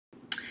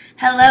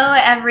Hello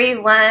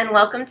everyone,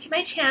 welcome to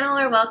my channel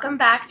or welcome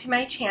back to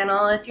my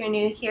channel. If you're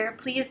new here,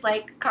 please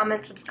like,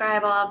 comment,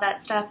 subscribe, all of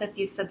that stuff. If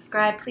you've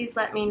subscribed, please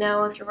let me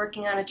know if you're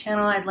working on a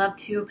channel. I'd love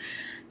to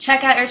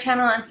check out your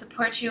channel and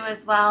support you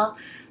as well.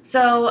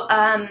 So,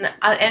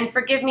 and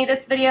forgive me,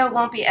 this video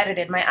won't be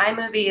edited. My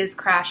iMovie is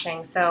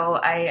crashing, so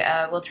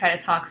I will try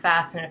to talk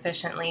fast and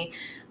efficiently.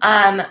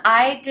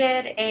 I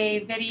did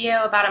a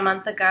video about a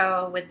month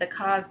ago with the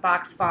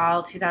Causebox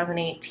Fall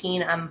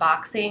 2018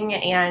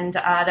 unboxing, and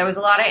there was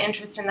a lot of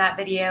interest in that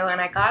video,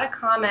 and I got a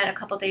comment a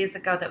couple days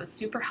ago that was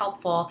super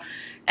helpful.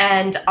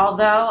 And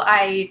although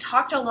I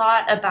talked a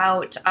lot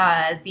about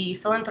the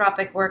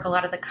philanthropic work, a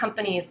lot of the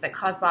companies that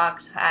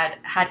Causebox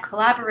had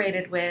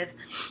collaborated with,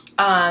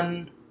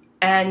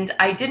 and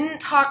I didn't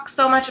talk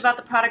so much about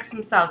the products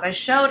themselves. I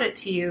showed it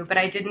to you, but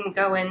I didn't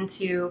go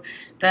into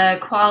the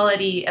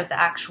quality of the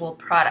actual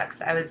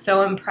products. I was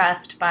so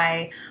impressed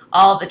by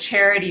all the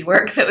charity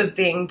work that was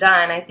being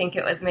done. I think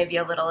it was maybe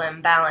a little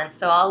imbalanced.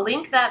 So I'll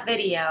link that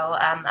video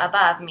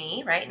above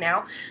me right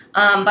now.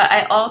 But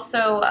I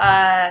also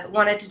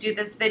wanted to do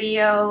this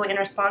video in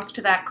response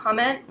to that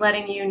comment,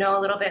 letting you know a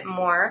little bit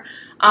more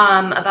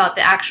about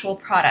the actual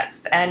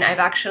products. And I've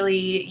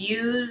actually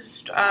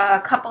used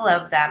a couple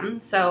of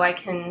them, so I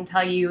can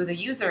tell you the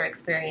user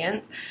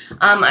experience.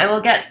 I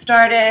will get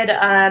started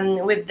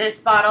with this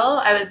bottle.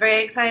 I was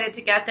very excited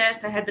to get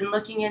this. I had been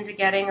looking into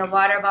getting a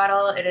water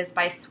bottle. It is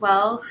by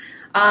Swell.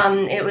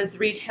 It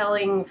was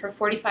retailing for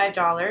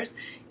 $45,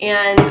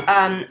 and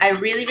I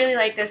really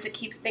like this. It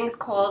keeps things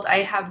cold.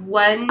 I have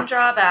one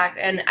drawback,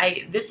 and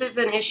this is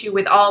an issue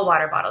with all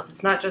water bottles.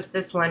 It's not just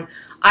this one.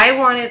 I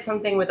wanted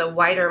something with a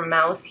wider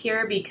mouth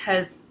here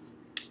because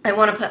I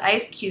want to put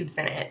ice cubes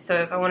in it.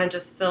 So if I want to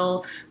just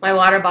fill my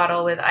water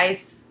bottle with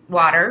ice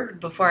water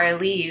before I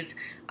leave,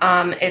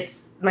 my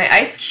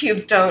ice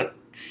cubes don't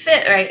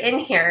fit right in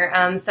here,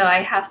 so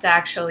I have to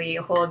actually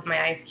hold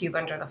my ice cube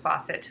under the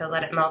faucet to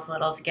let it melt a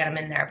little to get them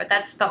in there. But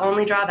that's the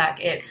only drawback.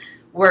 It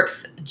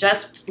works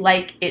just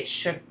like it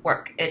should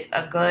work. It's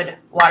a good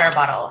water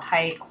bottle,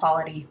 high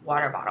quality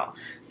water bottle.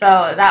 So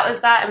that was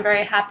that. I'm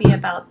very happy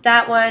about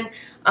that one.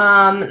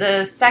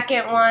 The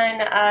second one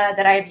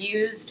that I've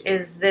used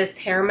is this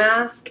hair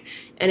mask,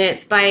 and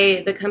it's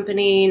by the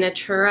company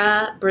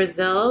Natura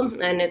Brazil,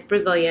 and it's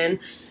Brazilian.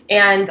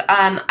 And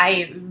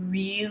I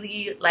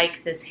really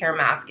like this hair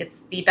mask. It's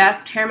the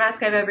best hair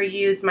mask I've ever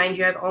used. Mind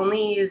you, I've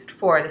only used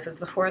 4. This is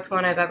the 4th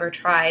one I've ever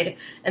tried,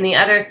 and the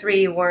other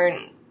 3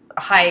 weren't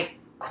high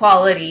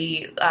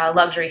quality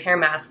luxury hair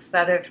masks. The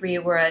other 3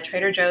 were a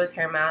Trader Joe's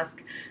hair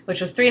mask, which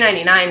was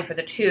 $3.99 for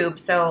the tube,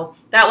 so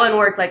that one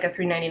worked like a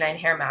 $3.99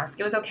 hair mask.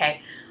 It was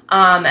okay.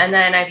 And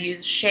then I've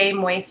used Shea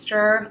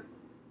Moisture.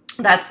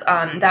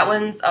 That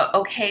one's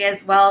okay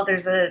as well.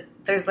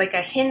 There's like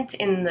a hint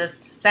in the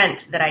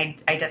scent that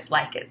I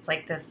dislike. It's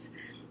like this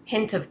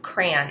hint of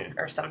crayon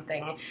or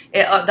something.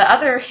 The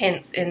other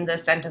hints in the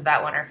scent of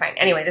that one are fine.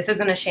 Anyway, this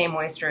isn't a Shea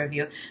Moisture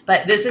review,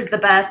 but this is the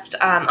best.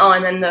 Oh,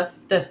 and then the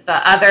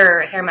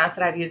other hair mask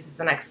that I've used is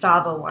the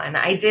Nextava one.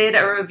 I did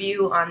a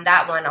review on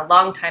that one a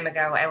long time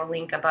ago. I will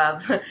link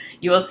above.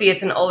 You will see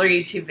it's an older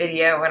YouTube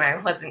video when I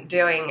wasn't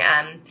doing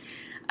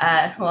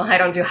well, I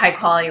don't do high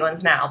quality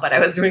ones now, but I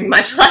was doing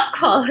much less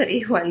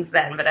quality ones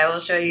then, but I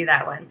will show you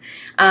that one.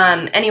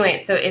 Anyway,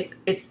 so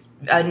it's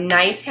a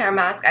nice hair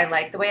mask. I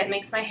like the way it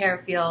makes my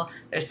hair feel.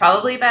 There's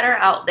probably better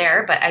out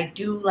there, but I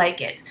do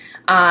like it.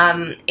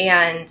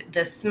 And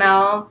the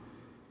smell,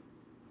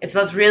 it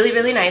smells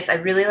really nice. I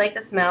really like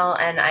the smell,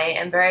 and I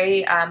am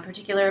very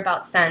particular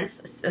about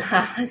scents,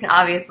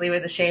 obviously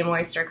with the Shea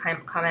Moisture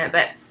comment,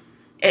 but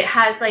it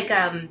has like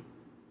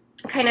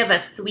kind of a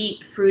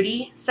sweet,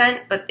 fruity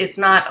scent, but it's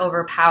not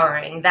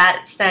overpowering.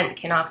 That scent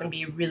can often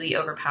be really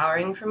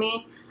overpowering for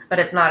me, but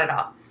it's not at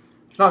all.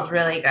 It smells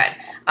really good.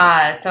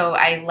 So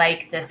I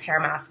like this hair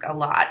mask a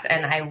lot,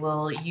 and I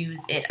will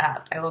use it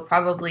up. I will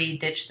probably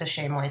ditch the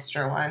Shea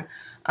Moisture one.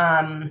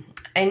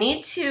 I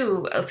need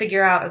to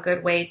figure out a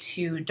good way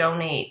to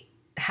donate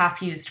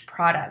half-used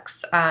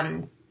products.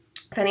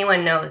 If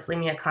anyone knows, leave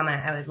me a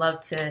comment. I would love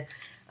to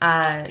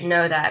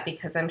know that,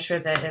 because I'm sure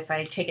that if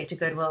I take it to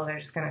Goodwill, they're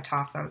just going to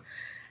toss them.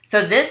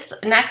 So this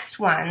next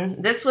one,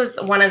 this was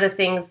one of the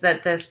things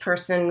that this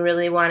person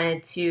really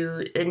wanted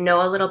to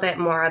know a little bit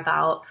more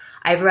about.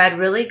 I've read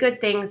really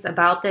good things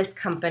about this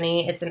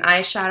company. It's an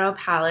eyeshadow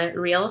palette,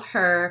 Real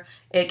Her.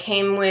 It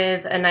came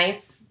with a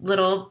nice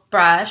little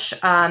brush.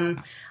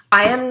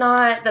 I am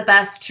not the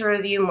best to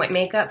review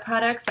makeup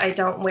products. I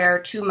don't wear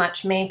too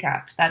much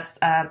makeup. That's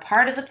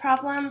part of the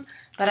problem.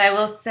 But I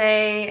will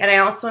say, and I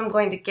also am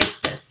going to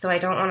gift this, so I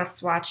don't want to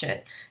swatch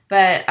it.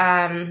 But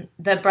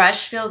the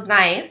brush feels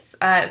nice.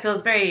 It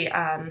feels very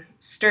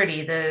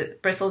sturdy. The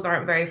bristles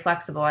aren't very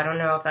flexible. I don't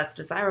know if that's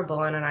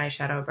desirable in an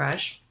eyeshadow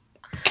brush.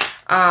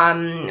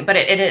 But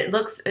it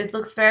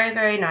looks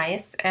very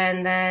nice.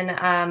 And then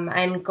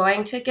I'm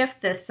going to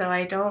gift this, so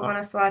I don't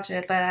want to swatch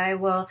it, but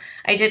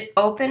I did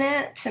open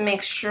it to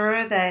make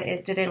sure that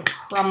it didn't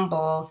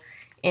crumble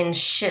in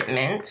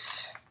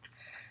shipment.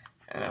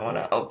 And I want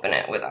to open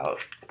it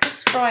without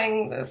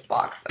destroying this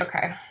box.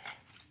 Okay.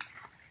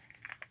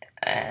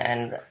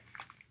 And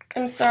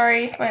I'm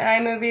sorry, my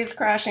iMovie is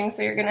crashing,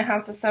 so you're going to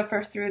have to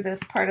suffer through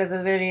this part of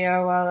the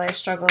video while I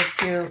struggle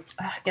to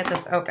get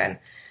this open.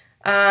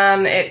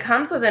 It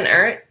comes with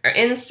an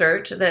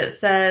insert that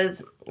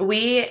says,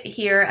 "We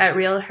here at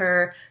Real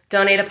Her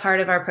donate a part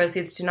of our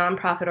proceeds to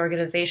nonprofit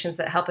organizations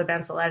that help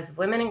advance the lives of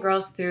women and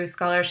girls through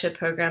scholarship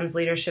programs,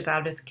 leadership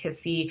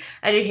advocacy,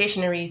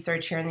 education, and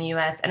research here in the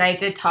U.S." And I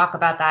did talk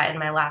about that in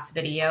my last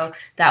video.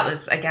 That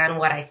was, again,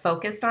 what I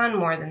focused on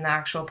more than the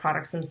actual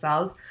products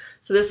themselves.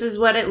 So this is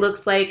what it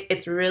looks like.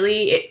 It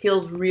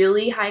feels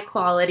really high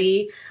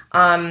quality.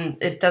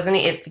 It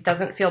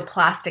doesn't feel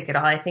plastic at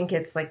all. I think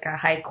it's like a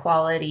high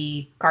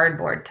quality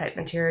cardboard type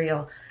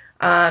material.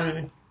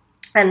 And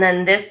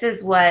then this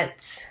is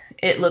what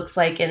it looks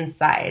like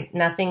inside.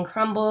 Nothing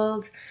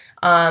crumbled.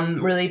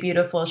 Really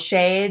beautiful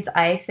shades.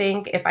 I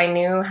think if I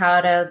knew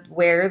how to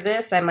wear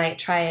this, I might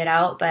try it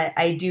out, but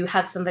I do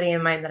have somebody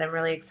in mind that I'm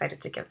really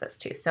excited to give this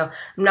to. So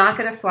I'm not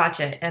going to swatch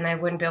it, and I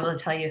wouldn't be able to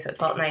tell you if it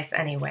felt nice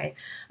anyway.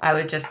 I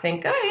would just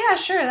think, oh yeah,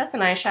 sure, that's an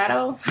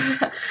eyeshadow.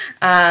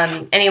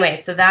 Anyway,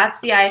 so that's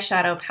the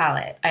eyeshadow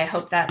palette. I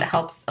hope that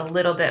helps a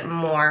little bit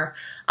more.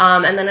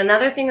 And then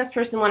another thing this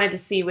person wanted to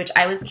see, which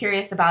I was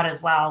curious about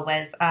as well,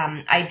 was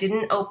I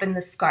didn't open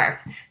the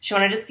scarf. She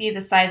wanted to see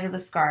the size of the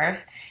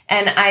scarf,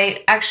 and I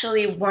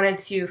actually wanted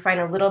to find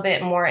a little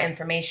bit more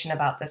information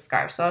about the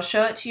scarf. So I'll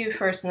show it to you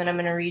first, and then I'm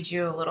going to read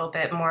you a little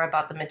bit more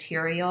about the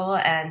material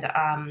and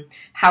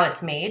how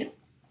it's made.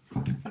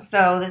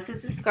 So this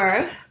is the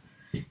scarf.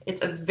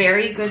 It's a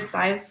very good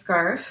size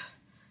scarf.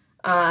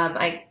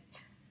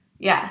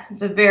 Yeah,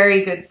 it's a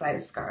very good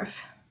size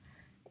scarf.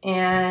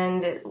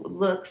 And it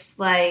looks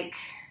like,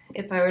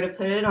 if I were to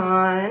put it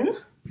on,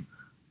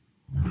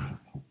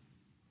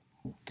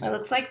 it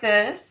looks like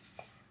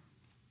this.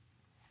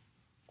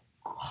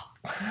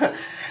 That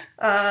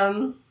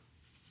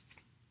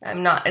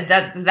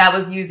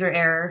was user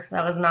error.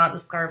 That was not the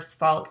scarf's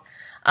fault.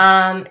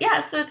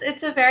 Yeah, so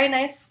it's a very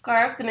nice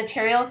scarf. The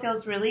material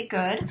feels really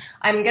good.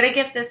 I'm gonna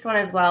gift this one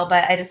as well,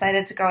 but I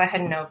decided to go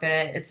ahead and open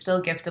it. It's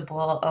still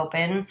giftable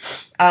open.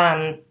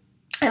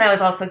 And I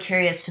was also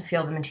curious to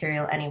feel the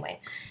material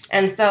anyway.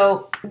 And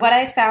so what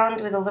I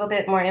found with a little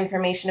bit more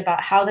information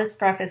about how this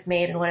scarf is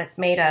made and what it's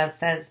made of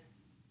says,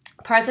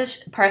 Partha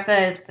is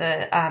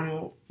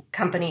the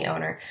company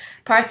owner.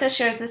 Partha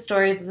shares the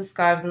stories of the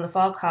scarves in the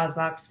fall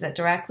Causebox that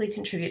directly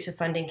contribute to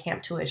funding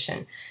camp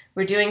tuition.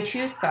 We're doing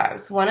 2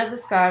 scarves. One of the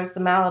scarves,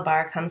 the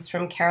Malabar, comes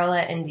from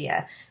Kerala,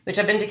 India, which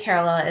I've been to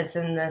Kerala. It's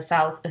in the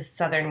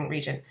southern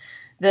region.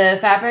 The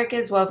fabric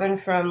is woven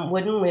from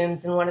wooden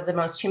looms in one of the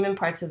most humid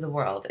parts of the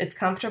world. It's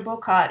comfortable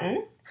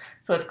cotton,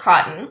 so it's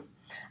cotton,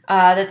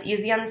 that's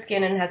easy on the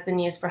skin and has been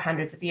used for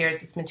hundreds of years.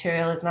 This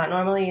material is not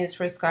normally used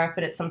for a scarf,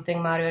 but it's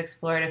something Madhu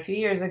explored a few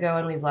years ago,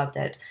 and we've loved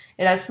it.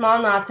 It has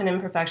small knots and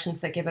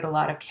imperfections that give it a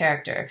lot of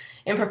character.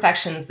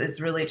 Imperfections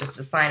is really just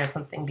a sign of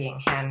something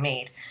being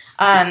handmade.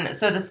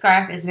 So the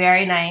scarf is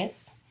very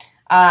nice.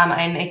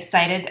 I'm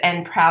excited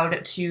and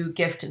proud to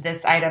gift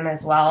this item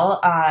as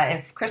well.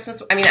 If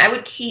Christmas, I mean, I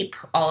would keep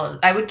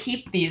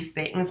these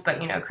things,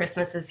 but you know,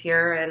 Christmas is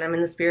here and I'm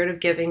in the spirit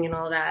of giving and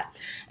all that.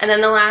 And then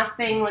the last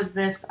thing was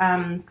this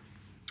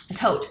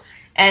tote.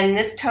 And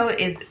this tote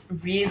is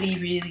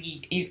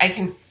really, I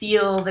can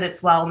feel that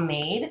it's well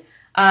made.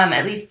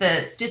 At least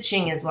the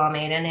stitching is well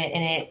made, and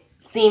it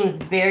seems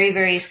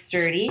very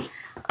sturdy.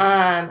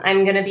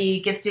 I'm going to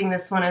be gifting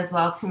this one as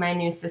well to my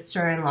new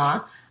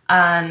sister-in-law.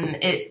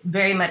 It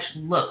very much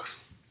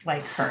looks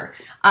like her.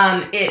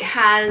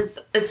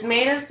 It's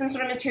made of some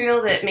sort of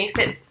material that makes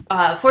it,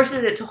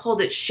 forces it to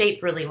hold its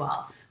shape really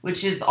well,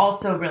 which is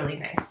also really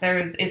nice.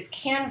 It's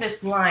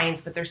canvas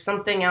lined, but there's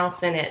something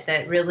else in it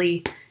that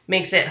really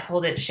makes it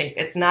hold its shape.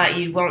 It's not,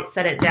 you won't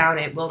set it down,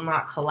 it will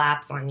not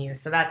collapse on you.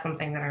 So that's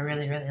something that I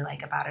really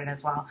like about it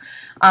as well.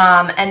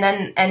 And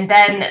then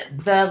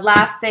the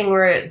last thing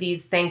were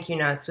these thank you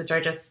notes, which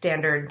are just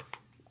standard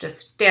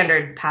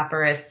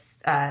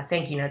papyrus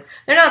thank you notes.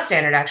 They're not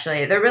standard,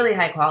 actually. They're really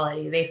high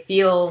quality. They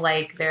feel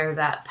like they're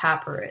that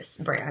papyrus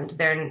brand.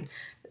 They're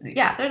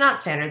not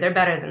standard. They're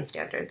better than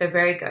standard. They're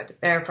very good.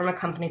 They're from a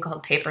company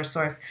called Paper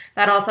Source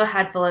that also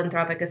had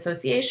philanthropic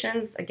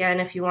associations. Again,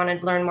 if you want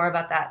to learn more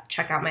about that,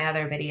 check out my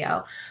other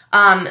video.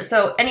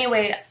 So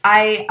anyway,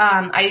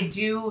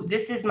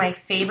 this is my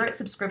favorite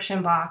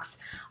subscription box.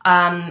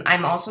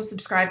 I'm also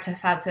subscribed to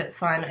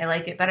FabFitFun. I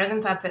like it better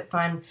than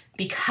FabFitFun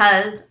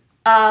because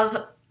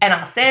of, and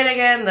I'll say it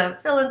again, the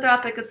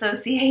philanthropic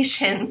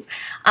associations.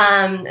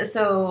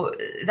 So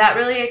that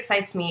really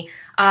excites me.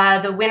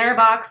 The winner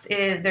box,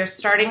 they're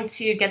starting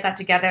to get that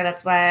together.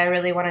 That's why I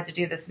really wanted to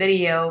do this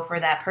video for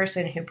that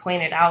person who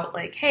pointed out,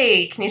 like,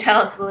 hey, can you tell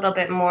us a little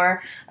bit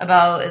more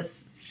about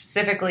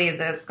specifically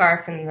the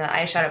scarf and the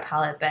eyeshadow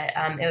palette? But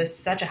it was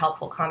such a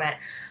helpful comment.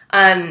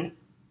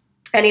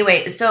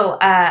 Anyway, so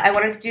I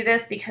wanted to do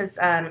this because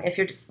if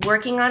you're just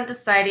working on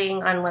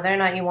deciding on whether or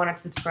not you want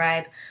to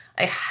subscribe,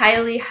 I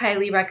highly,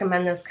 highly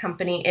recommend this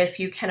company if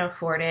you can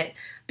afford it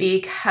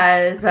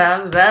because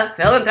of the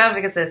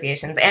philanthropic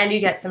associations, and you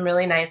get some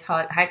really nice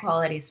high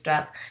quality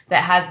stuff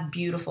that has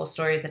beautiful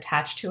stories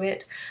attached to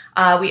it.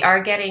 We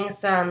are getting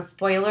some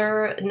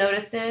spoiler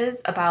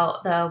notices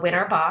about the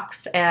winner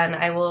box, and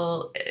I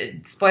will,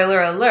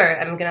 spoiler alert,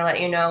 I'm going to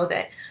let you know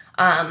that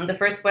the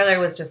first spoiler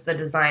was just the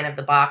design of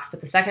the box, but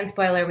the second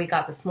spoiler we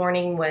got this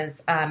morning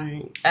was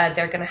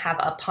they're going to have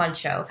a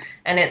poncho,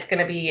 and it's going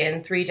to be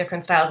in 3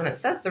 different styles, and it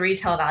says the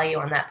retail value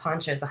on that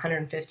poncho is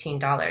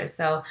 $115,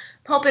 so I'm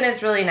hoping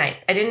it's really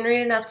nice. I didn't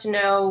read enough to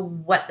know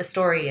what the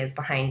story is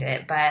behind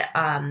it, but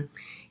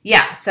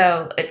yeah,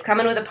 so it's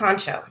coming with a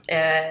poncho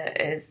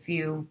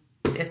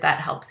if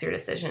that helps your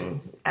decision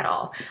at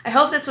all. I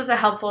hope this was a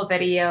helpful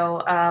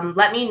video.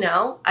 Let me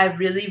know. I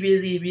really,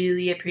 really,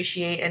 really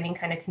appreciate any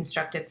kind of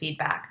constructive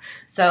feedback.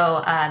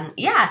 So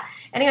yeah,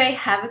 anyway,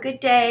 have a good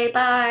day.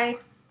 Bye.